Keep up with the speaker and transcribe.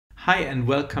Hi and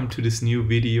welcome to this new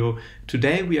video.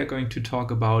 Today we are going to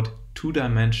talk about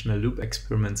two-dimensional loop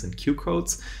experiments in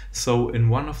QCoDeS. So in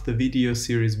one of the video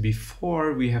series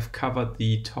before, we have covered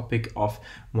the topic of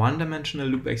one-dimensional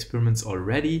loop experiments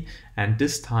already, and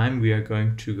this time we are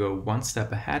going to go one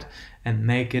step ahead and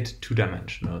make it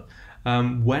two-dimensional.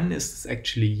 When is this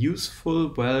actually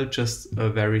useful? Well, just a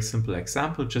very simple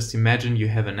example. Just imagine you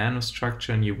have a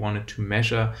nanostructure and you wanted to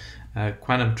measure a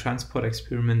quantum transport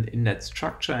experiment in that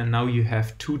structure, and now you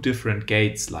have two different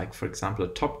gates, like for example a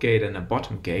top gate and a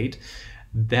bottom gate.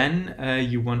 Then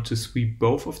you want to sweep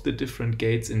both of the different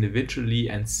gates individually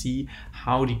and see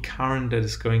how the current that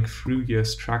is going through your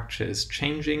structure is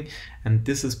changing, and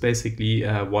this is basically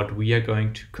what we are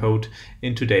going to code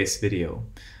in today's video.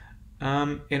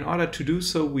 In order to do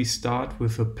so, we start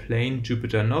with a plain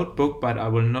Jupyter notebook, but I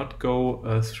will not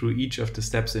go through each of the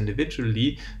steps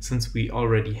individually, since we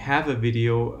already have a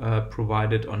video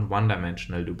provided on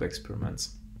one-dimensional loop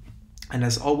experiments. And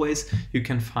as always, you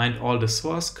can find all the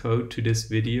source code to this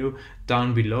video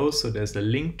down below. So there's a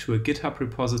link to a GitHub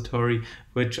repository,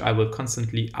 which I will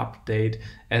constantly update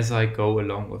as I go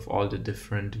along with all the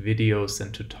different videos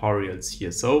and tutorials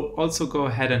here. So also go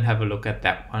ahead and have a look at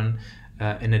that one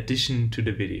in addition to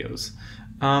the videos.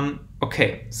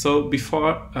 Okay, so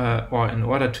in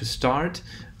order to start,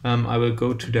 I will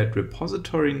go to that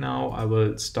repository now. I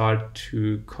will start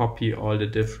to copy all the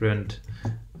different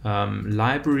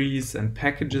libraries and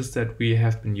packages that we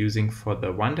have been using for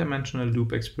the one-dimensional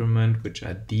loop experiment, which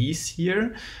are these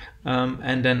here.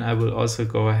 And then I will also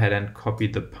go ahead and copy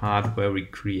the part where we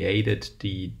created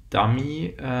the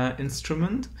dummy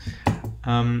instrument.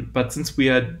 But since we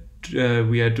are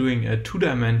doing a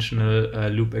two-dimensional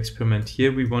loop experiment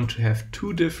here, we want to have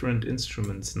two different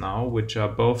instruments now, which are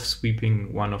both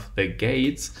sweeping one of the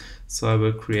gates. So I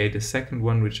will create a second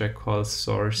one, which I call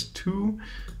source 2.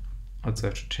 Also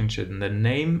have to change it in the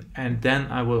name, and then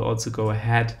I will also go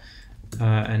ahead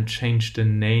and change the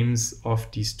names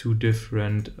of these two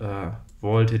different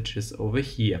voltages over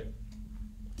here.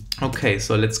 Okay,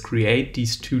 so let's create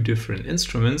these two different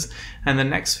instruments, and the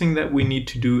next thing that we need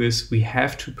to do is we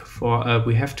have to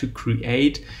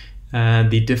create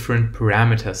the different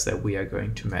parameters that we are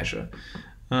going to measure.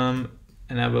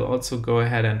 And I will also go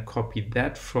ahead and copy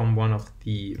that from one of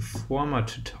the former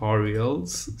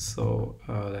tutorials. So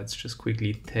let's just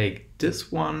quickly take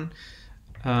this one.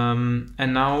 And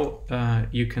now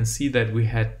you can see that we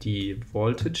had the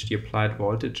voltage, the applied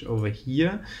voltage over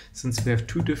here. Since we have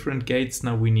two different gates,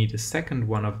 now we need a second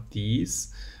one of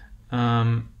these.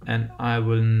 And I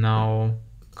will now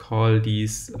call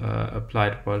these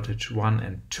applied voltage 1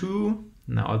 and 2.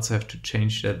 And I also have to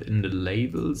change that in the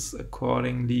labels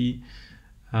accordingly.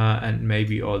 And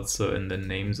maybe also in the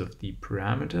names of the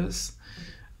parameters.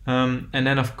 And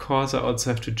then of course I also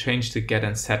have to change the get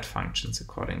and set functions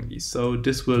accordingly. So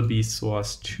this will be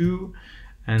source 2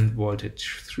 and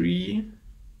voltage 3.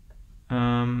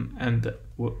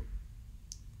 What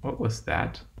was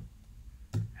that?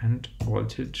 And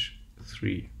voltage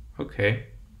 3. Okay,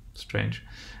 strange.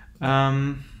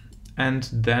 And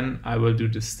then I will do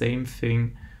the same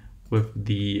thing with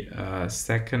the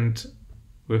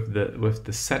with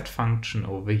the set function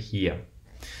over here.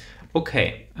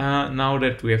 Okay, now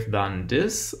that we have done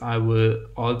this, I will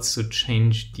also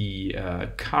change the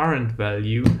current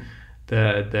value,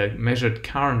 the measured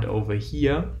current over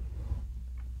here,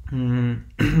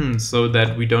 so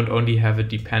that we don't only have a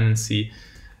dependency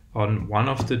on one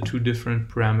of the two different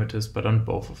parameters, but on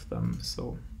both of them.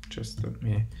 So just let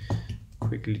me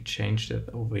quickly change that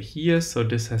over here. So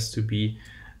this has to be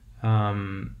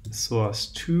source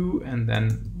 2 and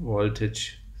then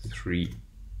voltage 3.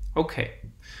 Okay,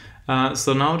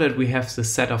 so now that we have the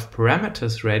set of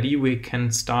parameters ready, we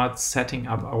can start setting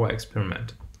up our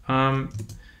experiment. And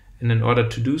in order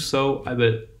to do so, I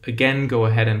will again go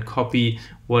ahead and copy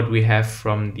what we have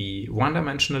from the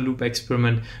one-dimensional loop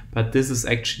experiment, but this is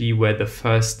actually where the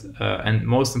first and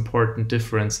most important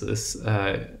difference is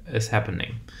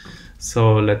happening.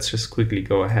 So let's just quickly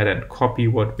go ahead and copy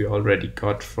what we already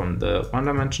got from the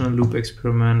one-dimensional loop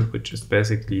experiment, which is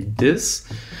basically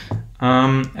this.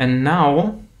 And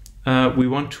now we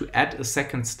want to add a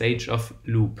second stage of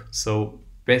loop. So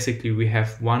basically we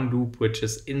have one loop which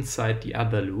is inside the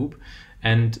other loop.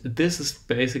 And this is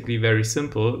basically very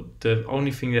simple. The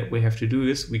only thing that we have to do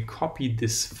is we copy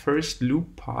this first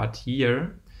loop part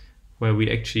here, where we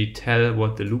actually tell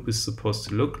what the loop is supposed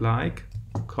to look like.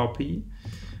 Copy.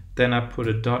 Then I put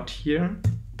a dot here,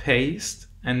 paste,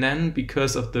 and then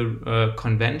because of the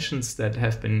conventions that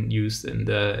have been used in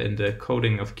the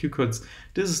coding of QCoDeS,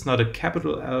 this is not a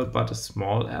capital L but a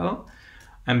small l.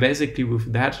 And basically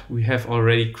with that, we have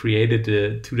already created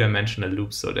a two-dimensional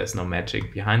loop, so there's no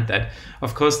magic behind that.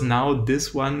 Of course, now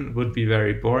this one would be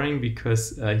very boring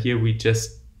because here we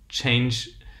just change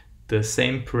the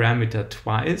same parameter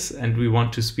twice and we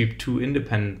want to sweep two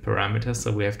independent parameters,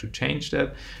 so we have to change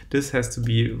that. This has to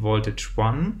be voltage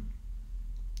 1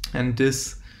 and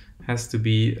this has to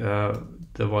be the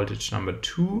voltage number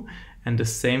 2. And the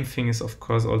same thing is of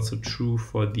course also true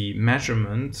for the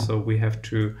measurement, so we have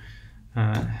to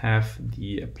have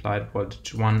the applied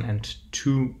voltage 1 and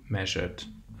 2 measured.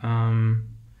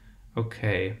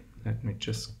 Okay, let me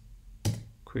just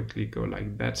quickly go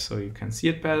like that so you can see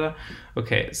it better.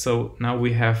 Okay, so now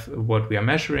we have what we are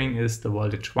measuring is the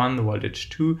voltage 1, the voltage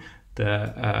 2,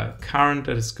 the current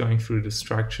that is going through the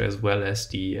structure, as well as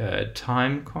the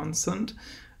time constant.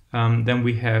 Then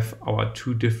we have our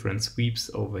two different sweeps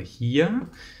over here.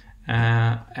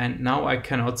 And now I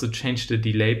can also change the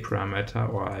delay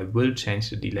parameter, or I will change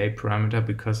the delay parameter,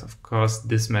 because of course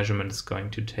this measurement is going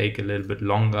to take a little bit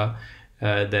longer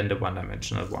than the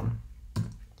one-dimensional one.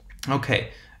 Okay,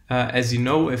 as you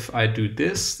know, if I do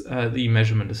this, the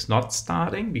measurement is not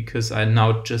starting because I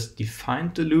now just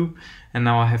defined the loop and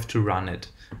now I have to run it.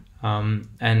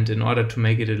 And in order to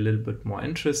make it a little bit more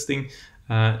interesting,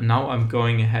 now I'm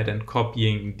going ahead and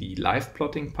copying the live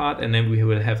plotting part, and then we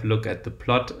will have a look at the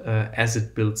plot as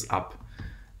it builds up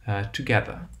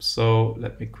together. So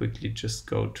let me quickly just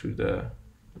go to the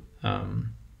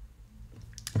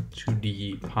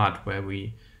part where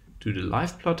we do the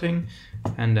live plotting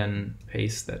and then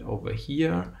paste that over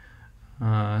here.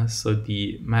 So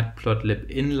the matplotlib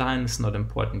inline is not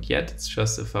important yet. It's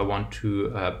just if I want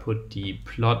to put the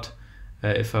plot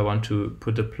if I want to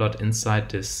put a plot inside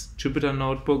this Jupyter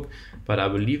notebook, but I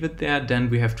will leave it there. Then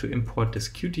we have to import this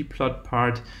QTplot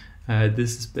part.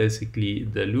 This is basically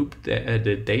the loop,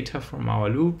 the data from our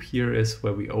loop. Here is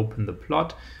where we open the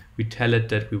plot. We tell it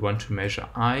that we want to measure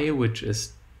I, which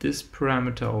is this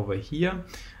parameter over here.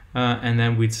 And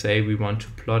then we'd say we want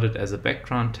to plot it as a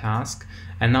background task.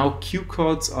 And now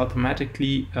QCoDeS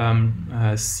automatically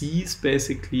sees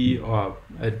basically or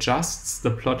adjusts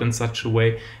the plot in such a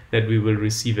way that we will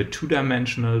receive a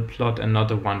two-dimensional plot and not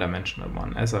a one-dimensional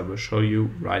one, as I will show you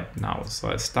right now. So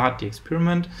I start the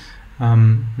experiment.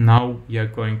 Now we are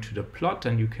going to the plot,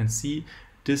 and you can see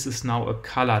this is now a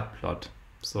colored plot.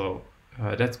 So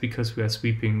that's because we are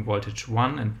sweeping voltage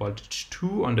 1 and voltage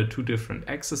 2 on the two different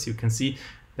axes. You can see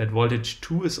that voltage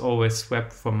 2 is always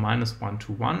swept from -1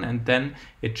 to 1, and then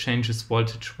it changes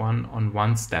voltage 1 on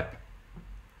one step.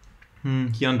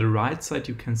 Here on the right side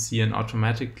you can see an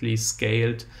automatically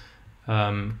scaled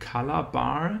color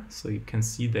bar. So you can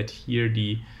see that here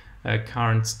the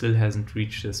current still hasn't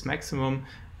reached its maximum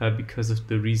because of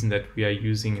the reason that we are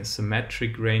using a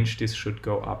symmetric range. This should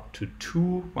go up to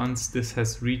 2 once this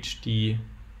has reached the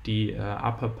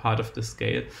upper part of the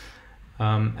scale.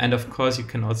 And of course you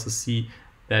can also see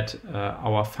that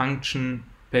our function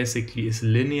basically is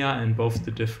linear in both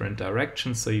the different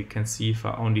directions. So you can see if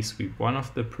I only sweep one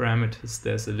of the parameters,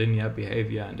 there's a linear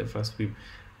behavior, and if I sweep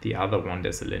the other one,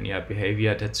 there's a linear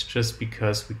behavior. That's just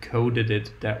because we coded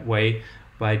it that way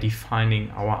by defining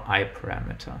our I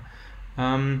parameter.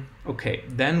 Okay,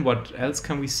 then what else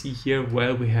can we see here?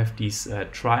 Well, we have these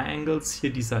triangles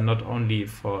here. These are not only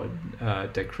for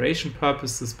decoration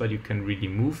purposes, but you can really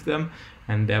move them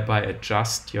and thereby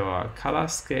adjust your color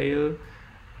scale.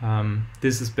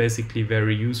 This is basically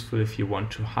very useful if you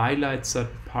want to highlight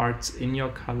certain parts in your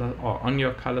color or on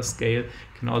your color scale.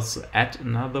 You can also add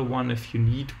another one if you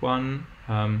need one,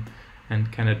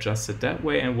 and can adjust it that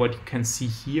way. And what you can see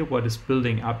here, what is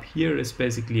building up here, is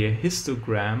basically a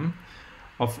histogram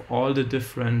of all the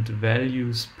different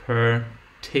values per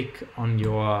tick on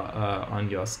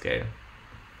your scale.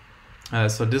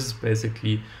 So this is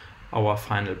basically our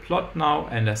final plot now.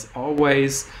 And as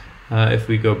always, if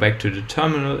we go back to the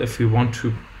terminal, if we want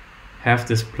to have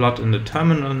this plot in the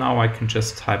terminal now, I can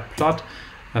just type plot,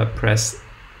 press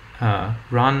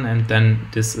run, and then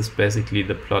this is basically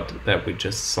the plot that we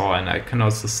just saw. And I can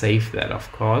also save that,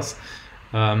 of course,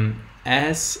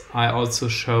 as I also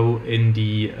show in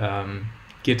the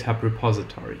GitHub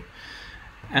repository.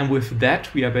 And with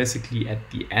that, we are basically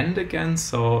at the end again.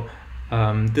 So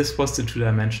this was the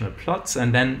two-dimensional plots,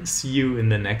 and then see you in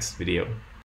the next video.